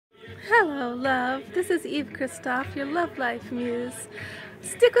Hello, love. This is Eve Christoph, your love life muse.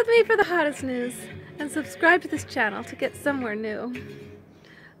 Stick with me for the hottest news and subscribe to this channel to get somewhere new.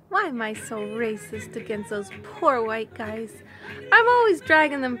 Why am I so racist against those poor white guys? I'm always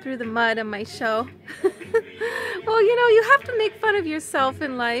dragging them through the mud on my show. Well, you know, you have to make fun of yourself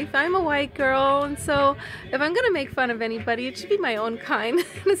in life. I'm a white girl, and so if I'm going to make fun of anybody, it should be my own kind,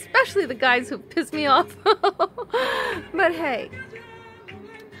 and especially the guys who piss me off. But hey,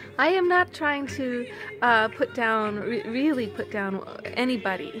 I am not trying to really put down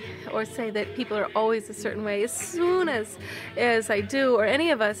anybody or say that people are always a certain way. As soon as I do, or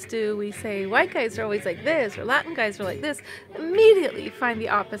any of us do, we say white guys are always like this or Latin guys are like this, immediately you find the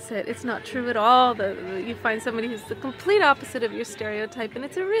opposite. It's not true at all. You find somebody who's the complete opposite of your stereotype, and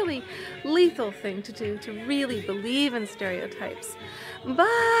it's a really lethal thing to do, to really believe in stereotypes.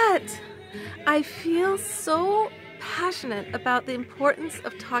 But I feel so passionate about the importance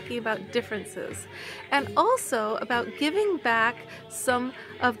of talking about differences, and also about giving back some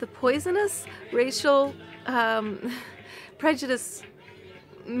of the poisonous racial prejudice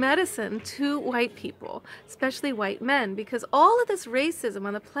medicine to white people, especially white men, because all of this racism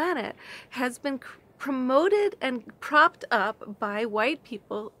on the planet has been promoted and propped up by white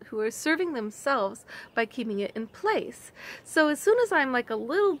people who are serving themselves by keeping it in place. So as soon as I'm like a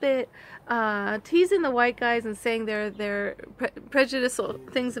little bit teasing the white guys and saying they're prejudicial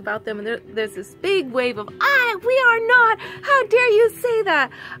things about them, and there's this big wave of, we are not, how dare you say that?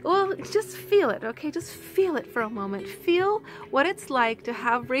 Well, just feel it, okay? Just feel it for a moment. Feel what it's like to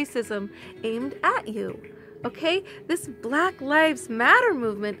have racism aimed at you. Okay, this Black Lives Matter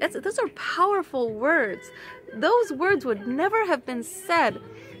movement, those are powerful words. Those words would never have been said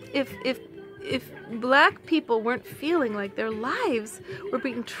if black people weren't feeling like their lives were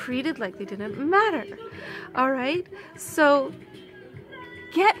being treated like they didn't matter. All right, so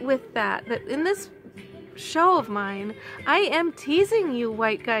get with that in this show of mine, I am teasing you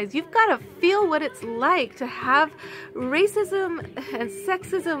white guys. You've got to feel what it's like to have racism and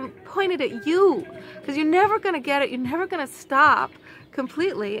sexism pointed at you, because you're never going to get it. You're never going to stop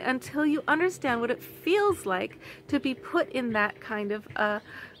completely until you understand what it feels like to be put in that kind of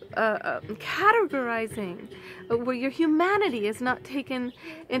categorizing, where your humanity is not taken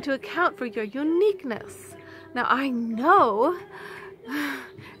into account for your uniqueness. Now, I know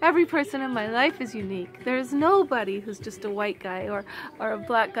every person in my life is unique. There's nobody who's just a white guy or a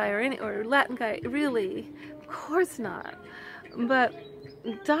black guy or Latin guy, really. Of course not. But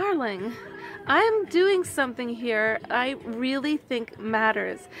darling, I'm doing something here I really think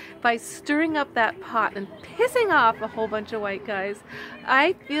matters by stirring up that pot and pissing off a whole bunch of white guys.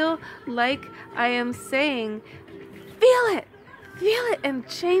 I feel like I am saying, feel it! Feel it and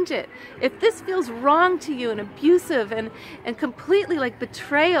change it. If this feels wrong to you and abusive and completely like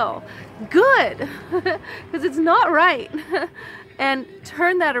betrayal, good, because it's not right. And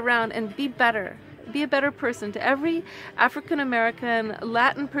turn that around and be better. Be a better person to every African American,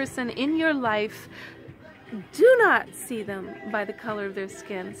 Latin person in your life. Do not see them by the color of their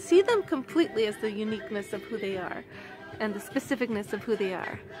skin. See them completely as the uniqueness of who they are and the specificness of who they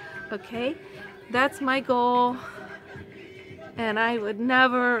are. Okay? That's my goal. And I would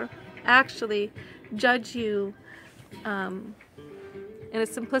never actually judge you in a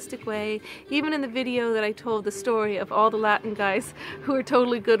simplistic way. Even in the video that I told the story of all the Latin guys who are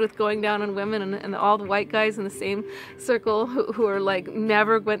totally good with going down on women, and all the white guys in the same circle who are like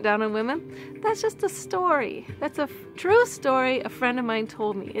never went down on women, that's just a story. That's a true story a friend of mine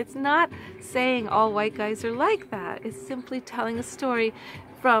told me. It's not saying all white guys are like that. It's simply telling a story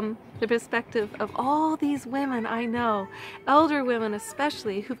from the perspective of all these women I know, elder women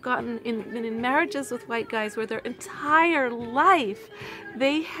especially, who've been in marriages with white guys where their entire life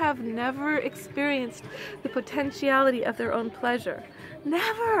they have never experienced the potentiality of their own pleasure.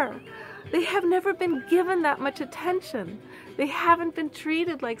 Never! They have never been given that much attention. They haven't been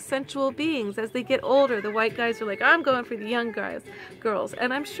treated like sensual beings. As they get older, the white guys are like, I'm going for the young girls.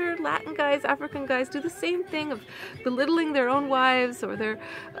 And I'm sure Latin guys, African guys do the same thing of belittling their own wives or their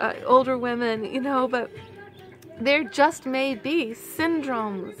older women, you know, but there just may be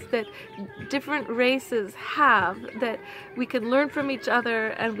syndromes that different races have that we can learn from each other,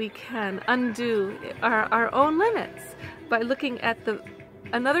 and we can undo our own limits by looking at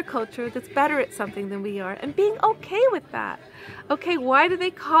another culture that's better at something than we are, and being okay with that. Okay, why do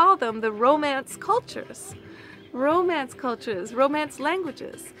they call them the romance cultures? Romance cultures, romance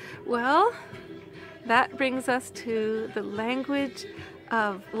languages. Well, that brings us to the language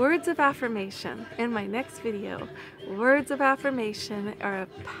of words of affirmation in my next video. Words of affirmation are a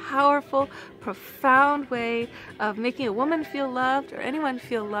powerful, profound way of making a woman feel loved or anyone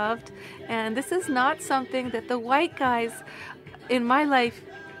feel loved. And this is not something that the white guys in my life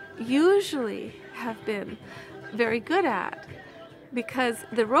usually have been very good at, because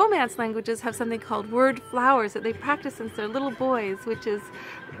the Romance languages have something called word flowers that they practice since they're little boys, which is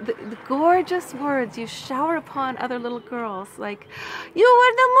the gorgeous words you shower upon other little girls, like, "You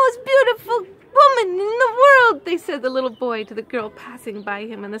are the most beautiful woman in the world," they said the little boy to the girl passing by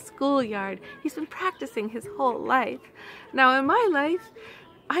him in the schoolyard. He's been practicing his whole life. Now in my life,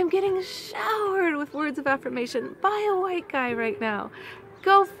 I'm getting showered with words of affirmation by a white guy right now.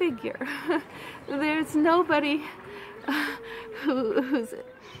 Go figure. There's nobody who's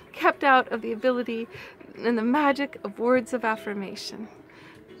kept out of the ability and the magic of words of affirmation.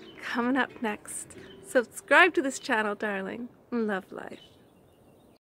 Coming up next. Subscribe to this channel, darling. Love life.